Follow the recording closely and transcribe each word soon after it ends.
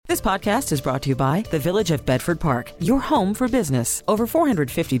This podcast is brought to you by the Village of Bedford Park, your home for business. Over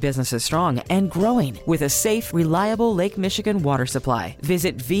 450 businesses strong and growing with a safe, reliable Lake Michigan water supply.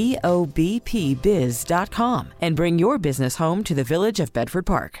 Visit VOBPBiz.com and bring your business home to the Village of Bedford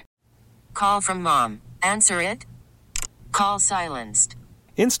Park. Call from mom. Answer it. Call silenced.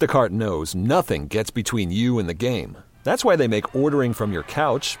 Instacart knows nothing gets between you and the game. That's why they make ordering from your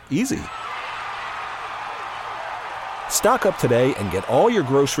couch easy. Stock up today and get all your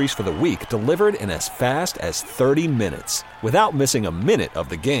groceries for the week delivered in as fast as 30 minutes without missing a minute of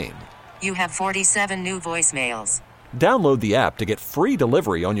the game. You have 47 new voicemails. Download the app to get free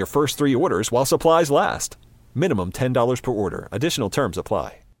delivery on your first 3 orders while supplies last. Minimum $10 per order. Additional terms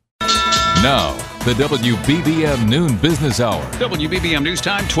apply. Now, the WBBM Noon Business Hour. WBBM News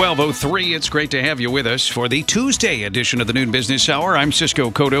Time, 12:03. It's great to have you with us for the Tuesday edition of the Noon Business Hour. I'm Cisco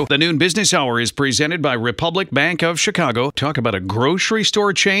Cotto. The Noon Business Hour is presented by Republic Bank of Chicago. Talk about a grocery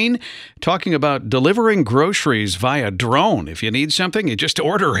store chain. Talking about delivering groceries via drone. If you need something, you just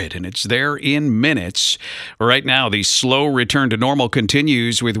order it, and it's there in minutes. Right now, the slow return to normal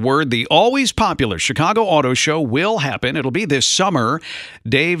continues with word the always popular Chicago Auto Show will happen. It'll be this summer.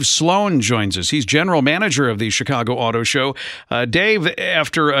 Dave Sloan joins us. He's general manager of the Chicago Auto Show. Dave,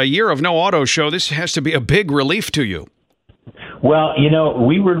 after a year of no auto show, this has to be a big relief to you. Well, you know,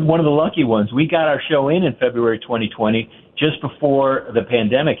 we were one of the lucky ones. We got our show in February 2020, just before the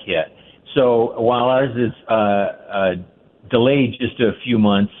pandemic hit. So while ours is delayed just a few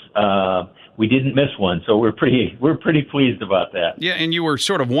months, we didn't miss one, so we're pretty pleased about that. Yeah, and you were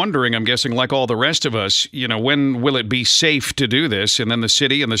sort of wondering, I'm guessing, like all the rest of us, you know, when will it be safe to do this? And then the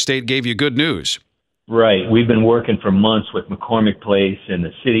city and the state gave you good news. Right. We've been working for months with McCormick Place and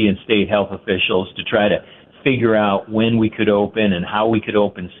the city and state health officials to try to figure out when we could open and how we could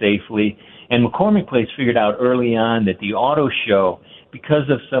open safely. And McCormick Place figured out early on that the auto show, because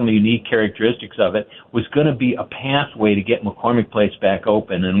of some unique characteristics of it, was going to be a pathway to get McCormick Place back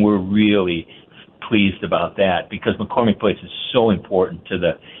open, and we're really pleased about that because McCormick Place is so important to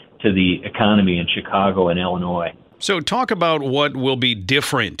the economy in Chicago and Illinois. So talk about what will be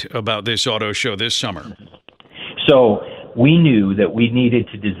different about this auto show this summer. So we knew that we needed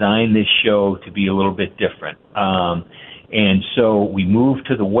to design this show to be a little bit different. And so we moved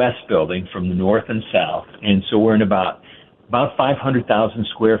to the west building from the north and south, and so we're in about 500,000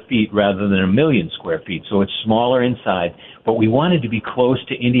 square feet rather than 1 million square feet. So it's smaller inside, but we wanted to be close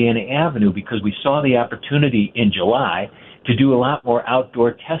to Indiana Avenue because we saw the opportunity in July to do a lot more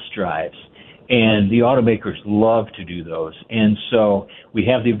outdoor test drives. And the automakers love to do those. And so we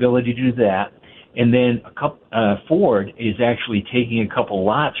have the ability to do that. And then Ford is actually taking a couple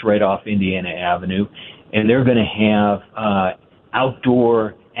lots right off Indiana Avenue, and they're going to have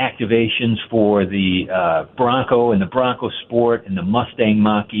outdoor activations for the Bronco and the Bronco Sport and the Mustang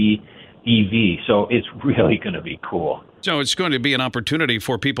Mach-E EV. So it's really going to be cool. So it's going to be an opportunity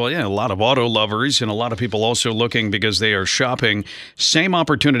for people, a lot of auto lovers and a lot of people also looking because they are shopping. Same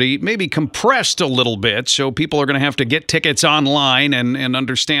opportunity, maybe compressed a little bit, so people are going to have to get tickets online and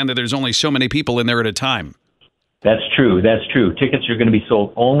understand that there's only so many people in there at a time. That's true. Tickets are going to be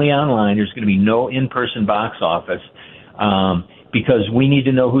sold only online. There's going to be no in-person box office. Because we need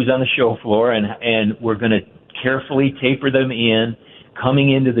to know who's on the show floor, and we're going to carefully taper them in coming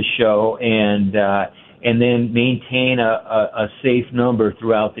into the show, and then maintain a safe number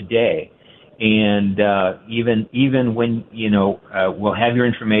throughout the day. And even when we'll have your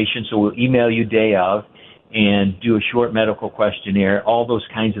information, so we'll email you day of and do a short medical questionnaire. All those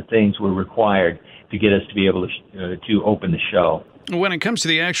kinds of things were required to get us to be able to open the show. When it comes to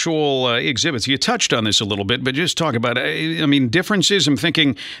the actual exhibits, you touched on this a little bit, but just talk about, differences. I'm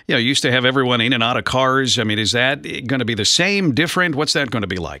thinking, you used to have everyone in and out of cars. Is that going to be the same, different? What's that going to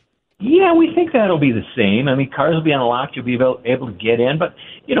be like? Yeah, we think that'll be the same. Cars will be unlocked. You'll be able to get in. But,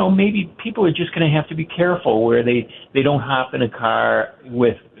 maybe people are just going to have to be careful where they don't hop in a car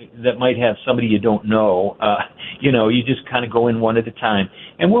that might have somebody you don't know. You just kind of go in one at a time.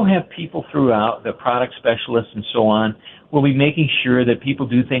 And we'll have people throughout, the product specialists and so on. We'll be making sure that people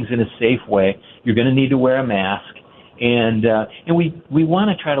do things in a safe way. You're going to need to wear a mask. And we want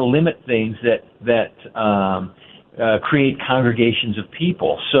to try to limit things that create congregations of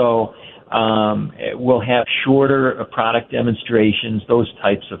people. So we'll have shorter product demonstrations, those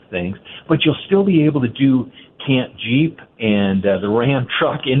types of things. But you'll still be able to do Camp Jeep and the Ram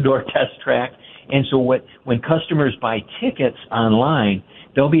truck indoor test track. And so when customers buy tickets online,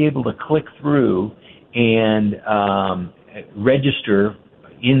 they'll be able to click through and register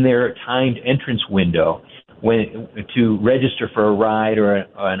in their timed entrance window to register for a ride or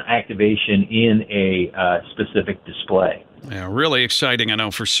an activation in a specific display. Yeah, really exciting, I know,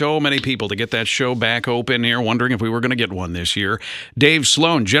 for so many people to get that show back open here, wondering if we were going to get one this year. Dave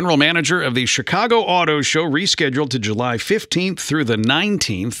Sloan, general manager of the Chicago Auto Show, rescheduled to July 15th through the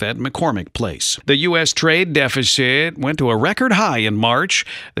 19th at McCormick Place. The U.S. trade deficit went to a record high in March.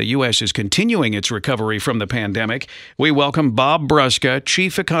 The U.S. is continuing its recovery from the pandemic. We welcome Bob Brusca,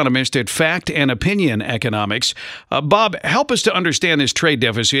 chief economist at Fact and Opinion Economics. Bob, help us to understand this trade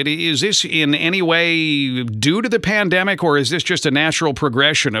deficit. Is this in any way due to the pandemic, or is this just a natural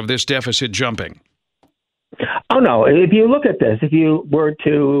progression of this deficit jumping? Oh, no. If you look at this, if you were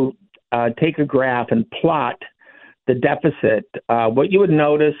to take a graph and plot the deficit, what you would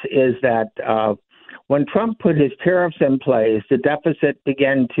notice is that when Trump put his tariffs in place, the deficit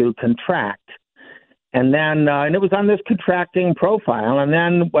began to contract. And then and it was on this contracting profile. And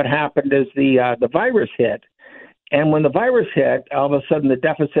then what happened is the virus hit. And when the virus hit, all of a sudden the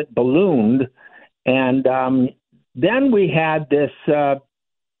deficit ballooned. And then we had this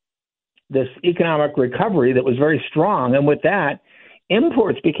economic recovery that was very strong, and with that,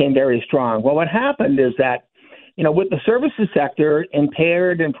 imports became very strong. Well, what happened is that, with the services sector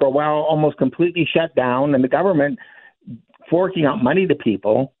impaired and for a while almost completely shut down, and the government forking out money to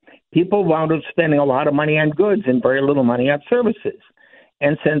people wound up spending a lot of money on goods and very little money on services.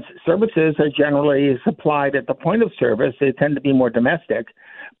 And since services are generally supplied at the point of service, they tend to be more domestic,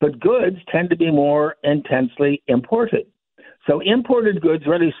 but goods tend to be more intensely imported. So imported goods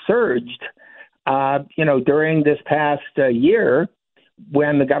really surged, during this past year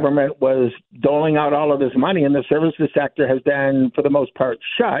when the government was doling out all of this money and the services sector has been, for the most part,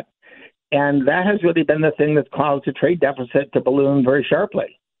 shut. And that has really been the thing that's caused the trade deficit to balloon very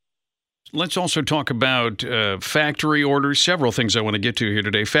sharply. Let's also talk about factory orders. Several things I want to get to here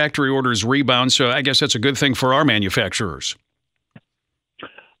today. Factory orders rebound, so I guess that's a good thing for our manufacturers.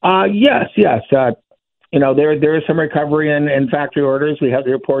 Yes. There is some recovery in factory orders. We have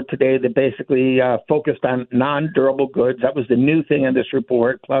the report today that basically focused on non-durable goods. That was the new thing in this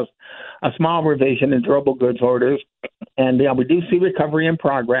report, plus a small revision in durable goods orders. And we do see recovery in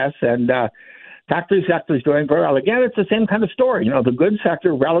progress, and factory sector is doing very well. Again, it's the same kind of story. The goods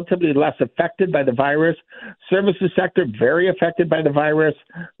sector relatively less affected by the virus. Services sector very affected by the virus.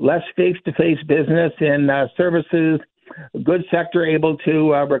 Less face-to-face business in services. Goods sector able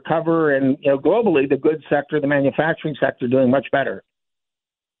to recover, and globally, the goods sector, the manufacturing sector, doing much better.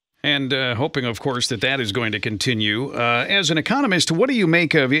 And hoping, of course, that is going to continue. As an economist, what do you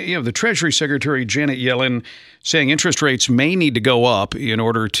make of the Treasury Secretary Janet Yellen saying interest rates may need to go up in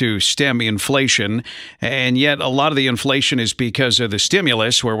order to stem inflation, and yet a lot of the inflation is because of the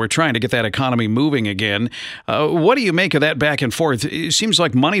stimulus, where we're trying to get that economy moving again. What do you make of that back and forth? It seems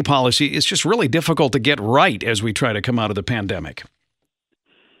like money policy is just really difficult to get right as we try to come out of the pandemic.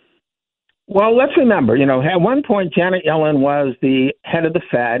 Well, let's remember, at one point, Janet Yellen was the head of the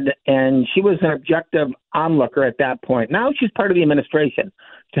Fed, and she was an objective onlooker at that point. Now she's part of the administration.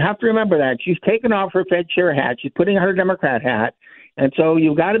 So you have to remember that. She's taken off her Fed chair hat. She's putting on her Democrat hat. And so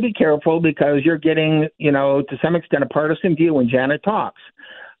you've got to be careful, because you're getting, to some extent, a partisan view when Janet talks.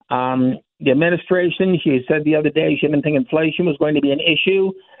 The administration, she said the other day she didn't think inflation was going to be an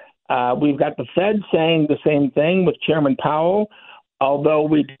issue. We've got the Fed saying the same thing with Chairman Powell. Although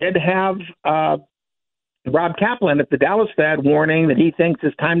we did have Rob Kaplan at the Dallas Fed warning that he thinks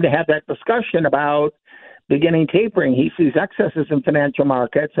it's time to have that discussion about beginning tapering. He sees excesses in financial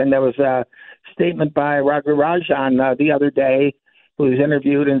markets. And there was a statement by Raghu Rajan the other day, who was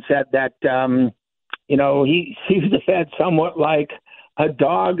interviewed and said that, he sees the Fed somewhat like a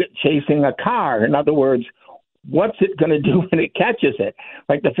dog chasing a car. In other words, what's it going to do when it catches it?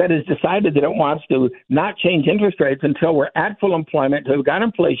 Like the Fed has decided that it wants to not change interest rates until we're at full employment, until we've got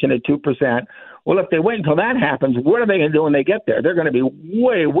inflation at 2%. Well, if they wait until that happens, what are they going to do when they get there? They're going to be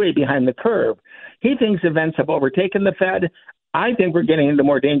way, way behind the curve. He thinks events have overtaken the Fed. I think we're getting into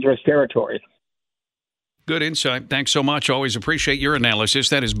more dangerous territory. Good insight. Thanks so much. Always appreciate your analysis.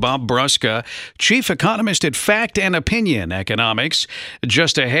 That is Bob Brusca, chief economist at Fact and Opinion Economics.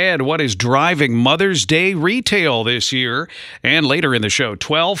 Just ahead, what is driving Mother's Day retail this year? And later in the show,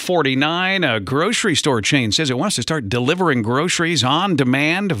 1249, a grocery store chain says it wants to start delivering groceries on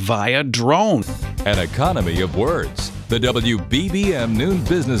demand via drone. An economy of words. The WBBM Noon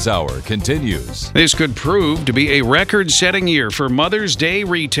Business Hour continues. This could prove to be a record-setting year for Mother's Day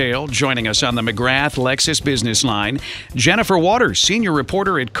retail. Joining us on the McGrath Lexus Business Line, Jennifer Waters, senior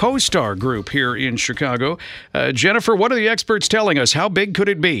reporter at CoStar Group here in Chicago. Jennifer, what are the experts telling us? How big could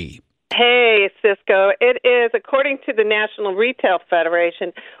it be? Hey, Cisco. It is, according to the National Retail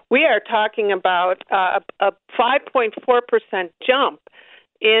Federation, we are talking about a 5.4% jump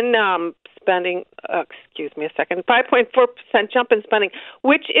in spending, 5.4% jump in spending,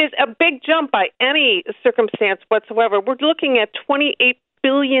 which is a big jump by any circumstance whatsoever. We're looking at $28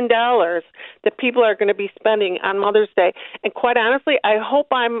 billion that people are going to be spending on Mother's Day. And quite honestly, I hope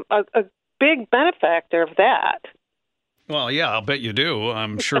I'm a big benefactor of that. Well, yeah, I'll bet you do.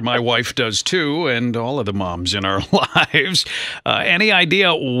 I'm sure my wife does too, and all of the moms in our lives. Any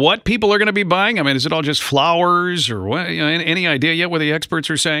idea what people are going to be buying? I mean, is it all just flowers or what? Any idea yet what the experts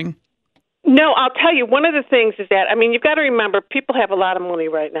are saying? No, I'll tell you, one of the things is that, I mean, you've got to remember, people have a lot of money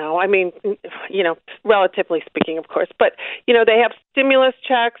right now. I mean, relatively speaking, of course. But, they have stimulus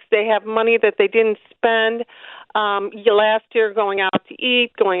checks. They have money that they didn't spend last year going out to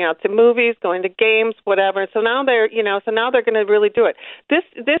eat, going out to movies, going to games, whatever. So now they're going to really do it. This,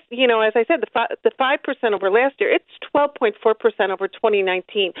 as I said, the 5% over last year, it's 12.4% over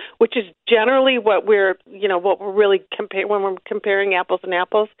 2019, which is generally what we're really when we're comparing apples and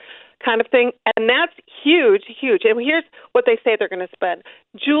apples kind of thing. And that's huge, huge. And here's what they say they're going to spend.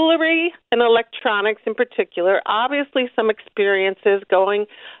 Jewelry and electronics in particular, obviously some experiences going,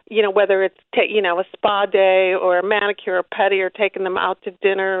 whether it's, a spa day or a manicure or pedi or taking them out to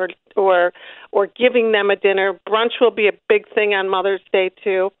dinner or giving them a dinner. Brunch will be a big thing on Mother's Day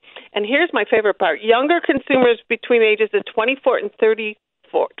too. And here's my favorite part. Younger consumers between ages of 25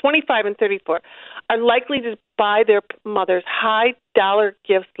 and 34 are likely to buy their mothers high-dollar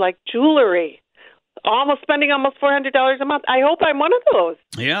gifts like jewelry, spending almost $400 a month. I hope I'm one of those.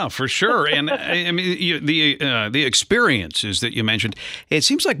 Yeah, for sure. And I mean, the experiences that you mentioned, it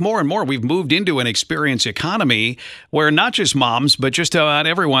seems like more and more we've moved into an experience economy where not just moms, but just about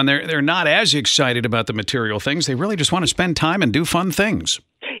everyone, they're not as excited about the material things. They really just want to spend time and do fun things.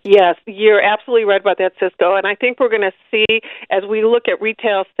 Yes, you're absolutely right about that, Cisco. And I think we're going to see, as we look at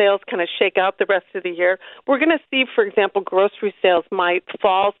retail sales kind of shake out the rest of the year, we're going to see, for example, grocery sales might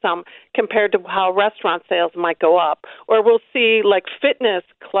fall some compared to how restaurant sales might go up. Or we'll see like fitness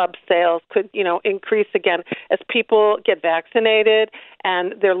club sales could, increase again as people get vaccinated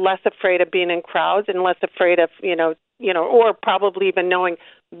and they're less afraid of being in crowds and less afraid of, or probably even knowing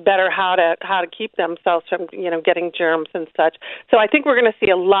better how to keep themselves from getting germs and such. So I think we're going to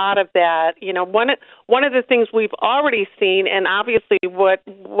see a lot of that. One of the things we've already seen, and obviously what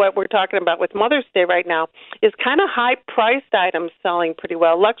we're talking about with Mother's Day right now, is kind of high priced items selling pretty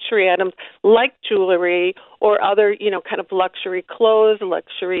well. Luxury items like jewelry or other kind of luxury clothes,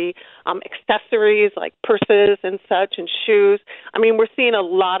 luxury accessories like purses and such, and shoes. I mean, we're seeing a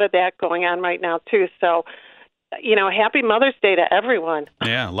lot of that going on right now too. So happy Mother's Day to everyone.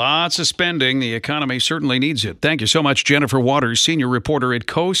 Yeah, lots of spending. The economy certainly needs it. Thank you so much, Jennifer Waters, senior reporter at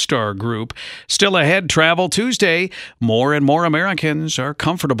CoStar Group. Still ahead, Travel Tuesday. More and more Americans are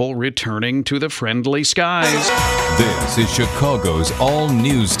comfortable returning to the friendly skies. This is Chicago's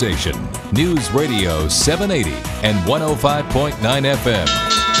all-news station, News Radio 780 and 105.9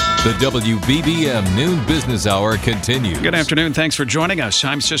 FM. The WBBM Noon Business Hour continues. Good afternoon. Thanks for joining us.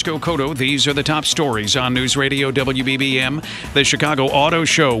 I'm Cisco Cotto. These are the top stories on News Radio WBBM. The Chicago Auto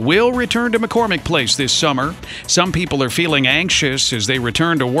Show will return to McCormick Place this summer. Some people are feeling anxious as they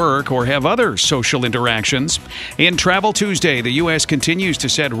return to work or have other social interactions. In Travel Tuesday, the U.S. continues to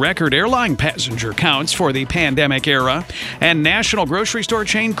set record airline passenger counts for the pandemic era. And national grocery store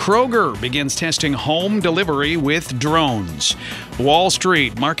chain Kroger begins testing home delivery with drones. Wall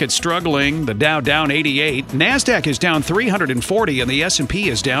Street, market struggling, the Dow down 88, NASDAQ is down 340, and the S&P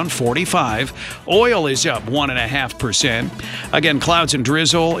is down 45. Oil is up 1.5%. Again, clouds and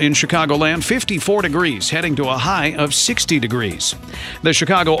drizzle in Chicagoland, 54 degrees, heading to a high of 60 degrees. The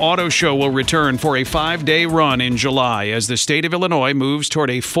Chicago Auto Show will return for a 5-day run in July as the state of Illinois moves toward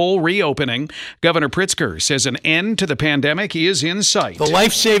a full reopening. Governor Pritzker says an end to the pandemic is in sight. The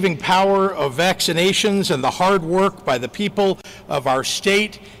life-saving power of vaccinations and the hard work by the people of our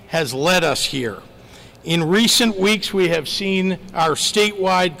state has led us here. In recent weeks, we have seen our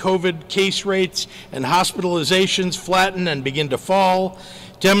statewide COVID case rates and hospitalizations flatten and begin to fall,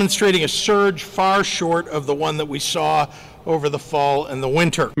 demonstrating a surge far short of the one that we saw over the fall and the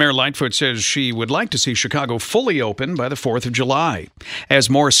winter. Mayor Lightfoot says she would like to see Chicago fully open by the 4th of July. As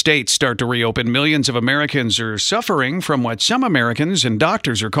more states start to reopen, millions of Americans are suffering from what some Americans and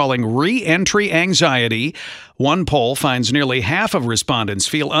doctors are calling re-entry anxiety. One poll finds nearly half of respondents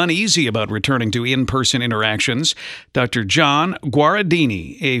feel uneasy about returning to in-person interactions. Dr. John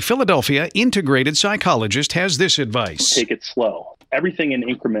Guaradini, a Philadelphia integrated psychologist, has this advice. Take it slow. Everything in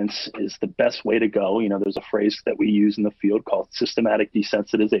increments is the best way to go. There's a phrase that we use in the field called systematic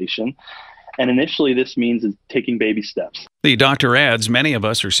desensitization. And initially, this means taking baby steps. The doctor adds many of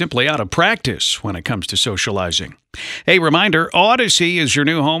us are simply out of practice when it comes to socializing. A reminder, Odyssey is your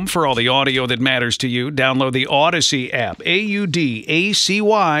new home for all the audio that matters to you. Download the Odyssey app,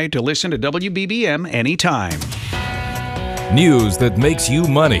 AUDACY, to listen to WBBM anytime. News that makes you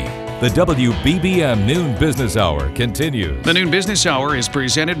money. The WBBM Noon Business Hour continues. The Noon Business Hour is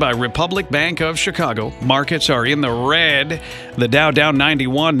presented by Republic Bank of Chicago. Markets are in the red. The Dow down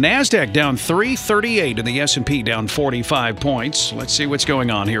 91, NASDAQ down 338, and the S&P down 45 points. Let's see what's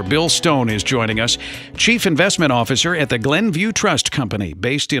going on here. Bill Stone is joining us, Chief Investment Officer at the Glenview Trust Company,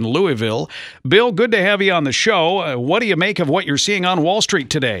 based in Louisville. Bill, good to have you on the show. What do you make of what you're seeing on Wall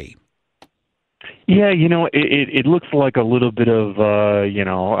Street today? Yeah, it looks like a little bit of,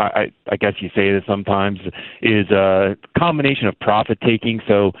 I guess you say this sometimes, is a combination of profit taking.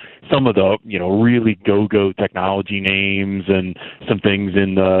 So some of the, really go-go technology names and some things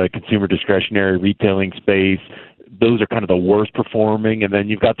in the consumer discretionary retailing space, those are kind of the worst performing. And then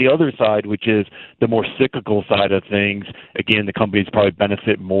you've got the other side, which is the more cyclical side of things. Again, the companies probably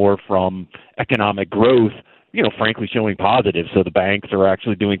benefit more from economic growth, frankly showing positive. So the banks are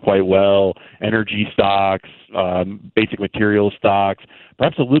actually doing quite well, energy stocks, basic material stocks,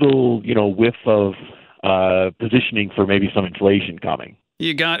 perhaps a little, whiff of positioning for maybe some inflation coming.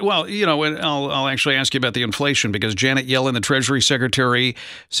 I'll actually ask you about the inflation because Janet Yellen, the Treasury Secretary,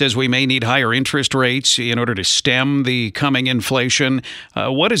 says we may need higher interest rates in order to stem the coming inflation.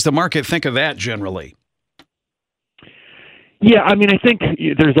 What does the market think of that generally? Yeah, I think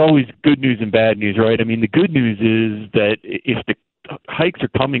there's always good news and bad news, right? The good news is that if the hikes are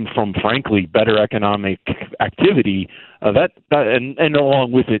coming from, frankly, better economic activity, and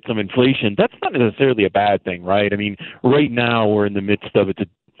along with it some inflation, that's not necessarily a bad thing, right? Right now we're in the midst of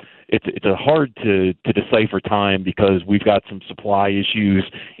it's a hard to decipher time because we've got some supply issues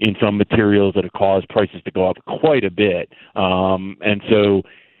in some materials that have caused prices to go up quite a bit, and so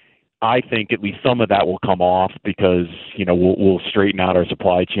I think at least some of that will come off because, we'll straighten out our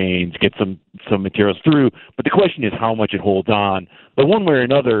supply chains, get some materials through. But the question is how much it holds on. But one way or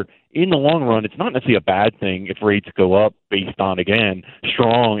another, in the long run, it's not necessarily a bad thing if rates go up based on, again,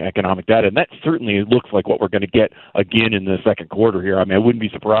 strong economic data. And that certainly looks like what we're going to get again in the second quarter here. I wouldn't be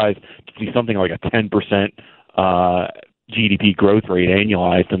surprised to see something like a 10% GDP growth rate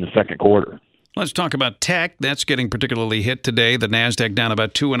annualized in the second quarter. Let's talk about tech. That's getting particularly hit today. The NASDAQ down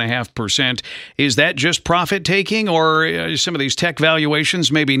about 2.5%. Is that just profit taking, or some of these tech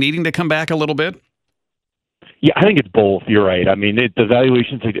valuations maybe needing to come back a little bit? Yeah, I think it's both. You're right. The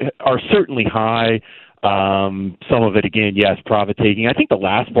valuations are certainly high. Some of it, again, yes, profit taking. I think the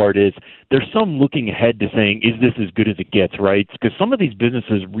last part is there's some looking ahead to saying, is this as good as it gets, right? Because some of these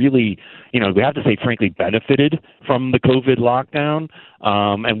businesses really, we have to say, frankly, benefited from the COVID lockdown.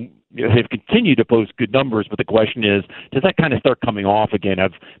 And they've continued to post good numbers, but the question is, does that kind of start coming off again?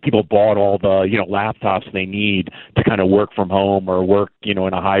 Have people bought all the, laptops they need to kind of work from home or work, in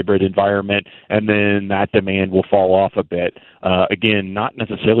a hybrid environment, and then that demand will fall off a bit? Again, not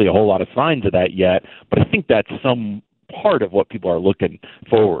necessarily a whole lot of signs of that yet, but I think that's some part of what people are looking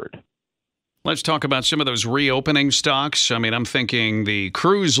forward. Let's talk about some of those reopening stocks. I'm thinking the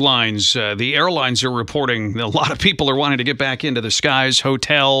cruise lines, the airlines are reporting a lot of people are wanting to get back into the skies,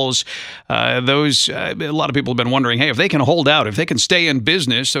 hotels. A lot of people have been wondering, hey, if they can hold out, if they can stay in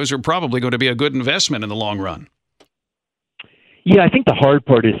business, those are probably going to be a good investment in the long run. Yeah, I think the hard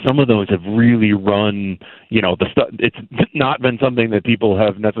part is some of those have really run, it's not been something that people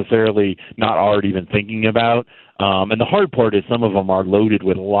have necessarily not already been thinking about. And the hard part is some of them are loaded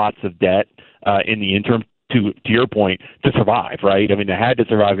with lots of debt in the interim, to your point, to survive, right? They had to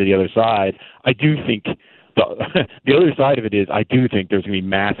survive to the other side. I do think the other side of it is I do think there's going to be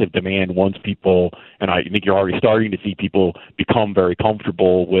massive demand once people, and I think you're already starting to see people become very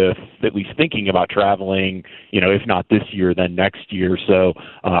comfortable with at least thinking about traveling, if not this year, then next year. So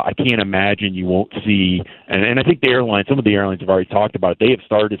I can't imagine you won't see, and I think some of the airlines have already talked about it. They have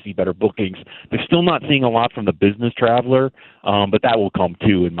started to see better bookings. They're still not seeing a lot from the business traveler, but that will come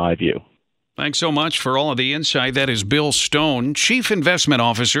too, in my view. Thanks so much for all of the insight. That is Bill Stone, Chief Investment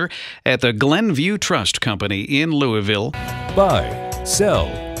Officer at the Glenview Trust Company in Louisville. Buy, sell,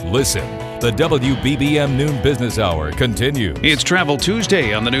 listen. The WBBM Noon Business Hour continues. It's Travel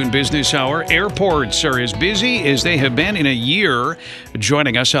Tuesday on the Noon Business Hour. Airports are as busy as they have been in a year.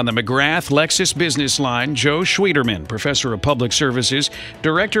 Joining us on the McGrath Lexus Business Line, Joe Schwieterman, Professor of Public Services,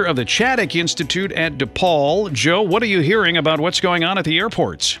 Director of the Chaddick Institute at DePaul. Joe, what are you hearing about what's going on at the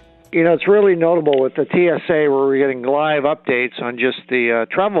airports? It's really notable with the TSA where we're getting live updates on just the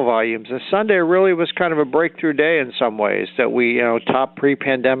travel volumes. And Sunday really was kind of a breakthrough day in some ways, that we, top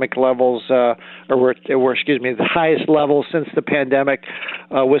pre-pandemic levels, the highest levels since the pandemic,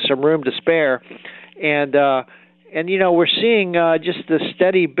 with some room to spare. And we're seeing just the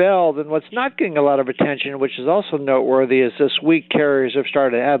steady build. And what's not getting a lot of attention, which is also noteworthy, is this week carriers have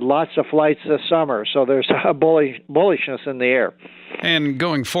started to add lots of flights this summer. So there's a bullishness in the air. And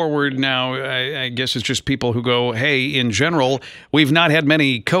going forward now, I guess it's just people who go, hey, in general, we've not had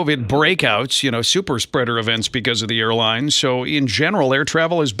many COVID breakouts, super spreader events because of the airlines. So in general, air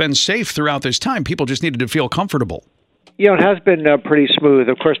travel has been safe throughout this time. People just needed to feel comfortable. It has been pretty smooth.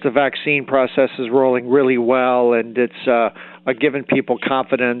 Of course, the vaccine process is rolling really well, and it's given people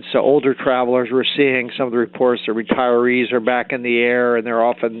confidence. Older travelers, we're seeing some of the reports that retirees are back in the air, and they're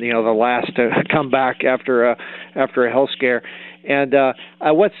often, the last to come back after a health scare. And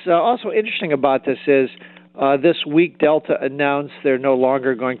what's also interesting about this is this week Delta announced they're no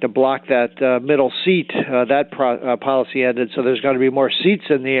longer going to block that middle seat. That policy ended, so there's going to be more seats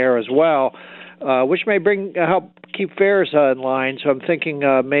in the air as well, which may help keep fares in line. So I'm thinking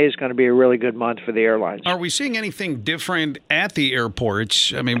May is going to be a really good month for the airlines. Are we seeing anything different at the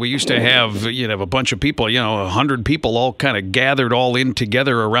airports? I mean, we used to have a bunch of people, 100 people all kind of gathered all in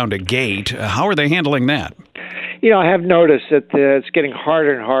together around a gate. How are they handling that? I have noticed that it's getting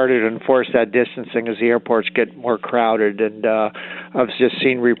harder and harder to enforce that distancing as the airports get more crowded, and I've just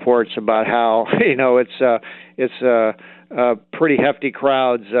seen reports about how it's pretty hefty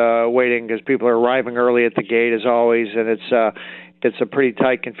crowds waiting because people are arriving early at the gate as always, and it's a pretty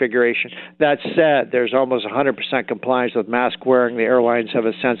tight configuration. That said, there's almost 100% compliance with mask wearing. The airlines have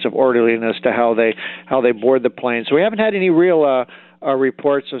a sense of orderliness to how they board the plane. So we haven't had any real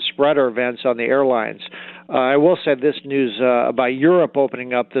reports of spreader events on the airlines. I will say this news about Europe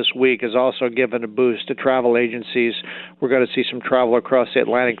opening up this week has also given a boost to travel agencies. We're going to see some travel across the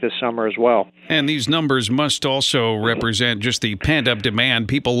Atlantic this summer as well. And these numbers must also represent just the pent-up demand.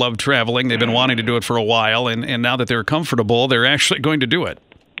 People love traveling. They've been wanting to do it for a while, and now that they're comfortable, they're actually going to do it.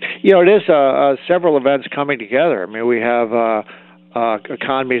 It is several events coming together. I mean, we have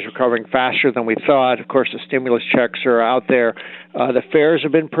economy is recovering faster than we thought. Of course, the stimulus checks are out there. The fares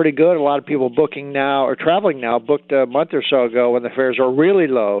have been pretty good. A lot of people booking now or traveling now booked a month or so ago when the fares were really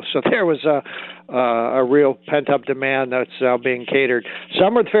low. So there was a real pent-up demand that's now being catered.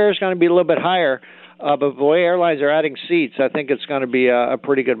 Summer fares is going to be a little bit higher, but the way airlines are adding seats, I think it's going to be a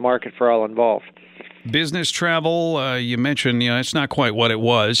pretty good market for all involved. Business travel, you mentioned, it's not quite what it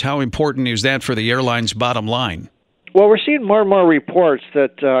was. How important is that for the airline's bottom line? Well, we're seeing more and more reports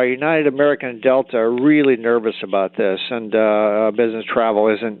that United, American, and Delta are really nervous about this, and business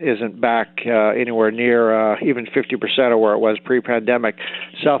travel isn't back anywhere near even 50% of where it was pre-pandemic.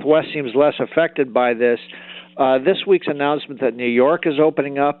 Southwest seems less affected by this. This week's announcement that New York is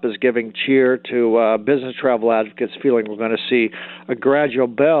opening up is giving cheer to business travel advocates, feeling we're going to see a gradual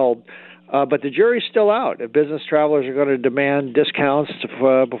build. But the jury's still out. If business travelers are going to demand discounts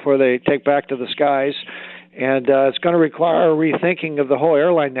before they take back to the skies. And it's going to require a rethinking of the whole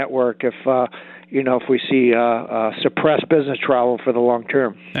airline network if we see suppressed business travel for the long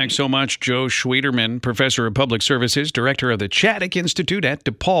term. Thanks so much, Joe Schwieterman, Professor of Public Services, Director of the Chaddick Institute at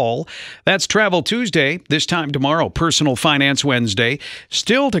DePaul. That's Travel Tuesday. This time tomorrow, Personal Finance Wednesday.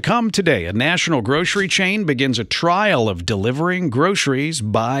 Still to come today, a national grocery chain begins a trial of delivering groceries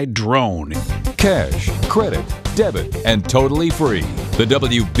by drone. Cash, credit, debit, and totally free. The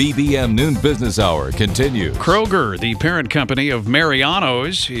WBBM Noon Business Hour continues. Kroger, the parent company of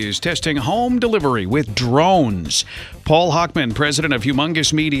Mariano's, is testing home delivery with drones. Paul Hochman, president of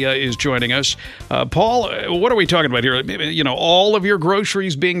Humongous Media, is joining us. Paul, what are we talking about here? All of your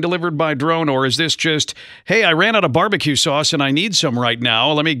groceries being delivered by drone, or is this just, hey, I ran out of barbecue sauce and I need some right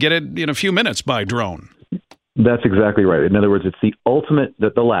now. Let me get it in a few minutes by drone. That's exactly right. In other words, it's the ultimate,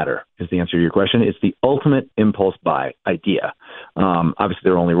 the latter is the answer to your question. It's the ultimate impulse buy idea. Obviously,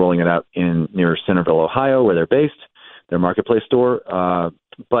 they're only rolling it out near Centerville, Ohio, where they're based, their marketplace store.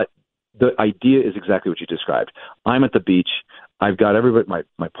 But the idea is exactly what you described. I'm at the beach. I've got everybody,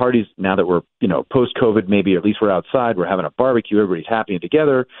 my parties, now that we're, post-COVID, maybe at least we're outside, we're having a barbecue, everybody's happy and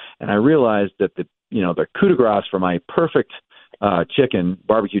together. And I realized that the coup de grace for my perfect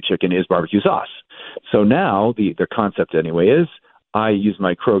barbecue chicken is barbecue sauce. So now the concept anyway is I use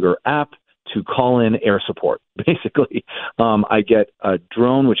my Kroger app to call in air support. Basically, I get a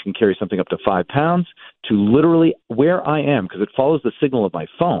drone which can carry something up to 5 pounds to literally where I am, because it follows the signal of my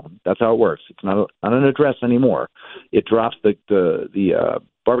phone. That's how it works. It's not an address anymore. It drops the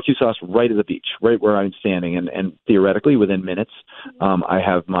barbecue sauce right at the beach, right where I'm standing. And theoretically, within minutes, I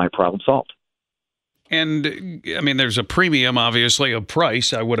have my problem solved. And, I mean, there's a premium, obviously, of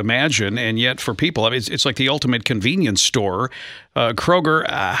price, I would imagine. And yet for people, I mean, it's like the ultimate convenience store. Kroger,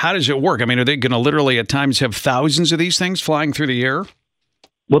 how does it work? I mean, are they going to literally at times have thousands of these things flying through the air?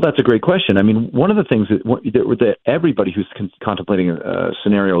 Well, that's a great question. I mean, one of the things that everybody who's contemplating a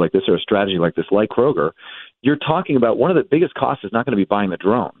scenario like this or a strategy like this, like Kroger, you're talking about one of the biggest costs is not going to be buying the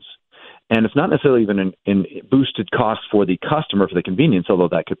drones. And it's not necessarily even in boosted costs for the customer for the convenience, although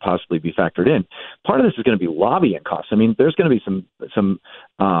that could possibly be factored in. Part of this is going to be lobbying costs. I mean, there's going to be some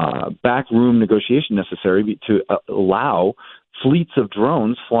backroom negotiation necessary to allow fleets of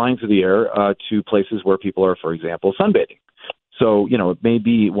drones flying through the air to places where people are, for example, sunbathing. So, it may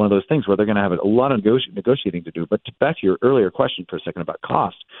be one of those things where they're going to have a lot of negotiating to do. But back to your earlier question for a second about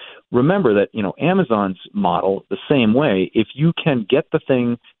cost, remember that, Amazon's model, the same way, if you can get the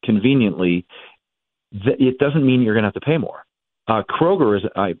thing conveniently, it doesn't mean you're going to have to pay more. Kroger is,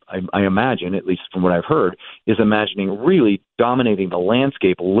 I imagine, at least from what I've heard, is imagining really dominating the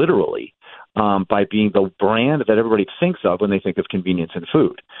landscape literally by being the brand that everybody thinks of when they think of convenience in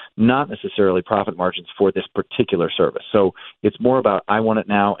food, not necessarily profit margins for this particular service. So it's more about I want it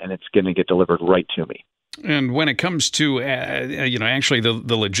now and it's going to get delivered right to me. And when it comes to, actually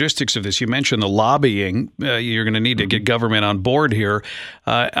the logistics of this, you mentioned the lobbying. You're going to need to get government on board here.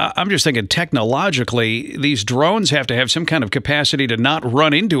 I'm just thinking technologically, these drones have to have some kind of capacity to not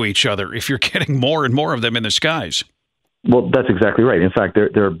run into each other if you're getting more and more of them in the skies. Well, that's exactly right. In fact,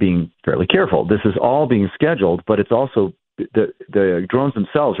 they're being fairly careful. This is all being scheduled, but it's also the drones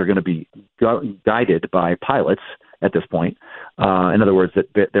themselves are going to be guided by pilots at this point. In other words,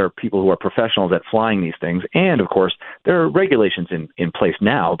 that there are people who are professionals at flying these things. And, of course, there are regulations in place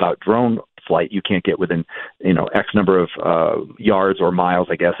now about drone flight. You can't get within, X number of yards or miles,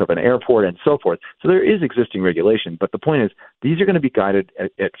 I guess, of an airport and so forth. So there is existing regulation. But the point is, these are going to be guided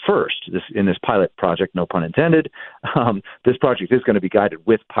at first in this pilot project, no pun intended. This project is going to be guided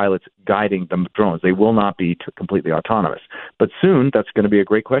with pilots guiding the drones. They will not be completely autonomous. But soon, that's going to be a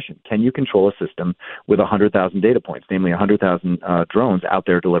great question. Can you control a system with 100,000 data points, namely 100,000 drones out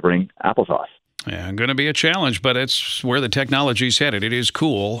there delivering applesauce? Yeah, going to be a challenge, but it's where the technology's headed. It is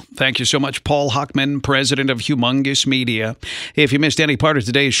cool. Thank you so much, Paul Huckman, president of Humongous Media. If you missed any part of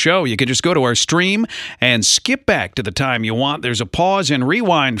today's show, you can just go to our stream and skip back to the time you want. There's a pause and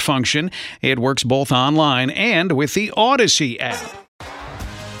rewind function. It works both online and with the Odyssey app.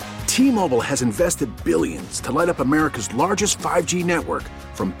 T-Mobile has invested billions to light up America's largest 5G network,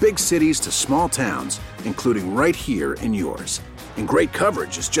 from big cities to small towns, including right here in yours. And great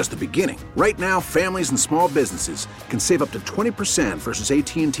coverage is just the beginning. Right now, families and small businesses can save up to 20% versus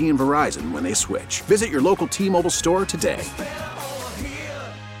AT&T and Verizon when they switch. Visit your local T-Mobile store today.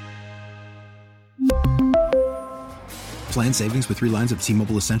 Plan savings with 3 lines of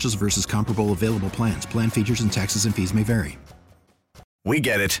T-Mobile Essentials versus comparable available plans. Plan features and taxes and fees may vary. We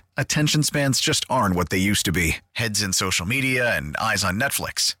get it. Attention spans just aren't what they used to be. Heads in social media and eyes on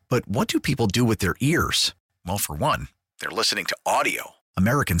Netflix. But what do people do with their ears? Well, for one, they're listening to audio.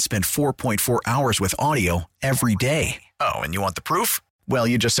 Americans spend 4.4 hours with audio every day. Oh, and you want the proof? Well,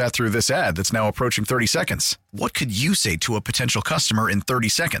 you just sat through this ad that's now approaching 30 seconds. What could you say to a potential customer in 30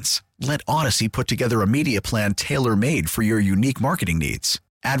 seconds? Let Odyssey put together a media plan tailor-made for your unique marketing needs.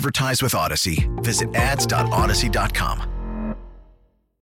 Advertise with Odyssey. Visit ads.odyssey.com.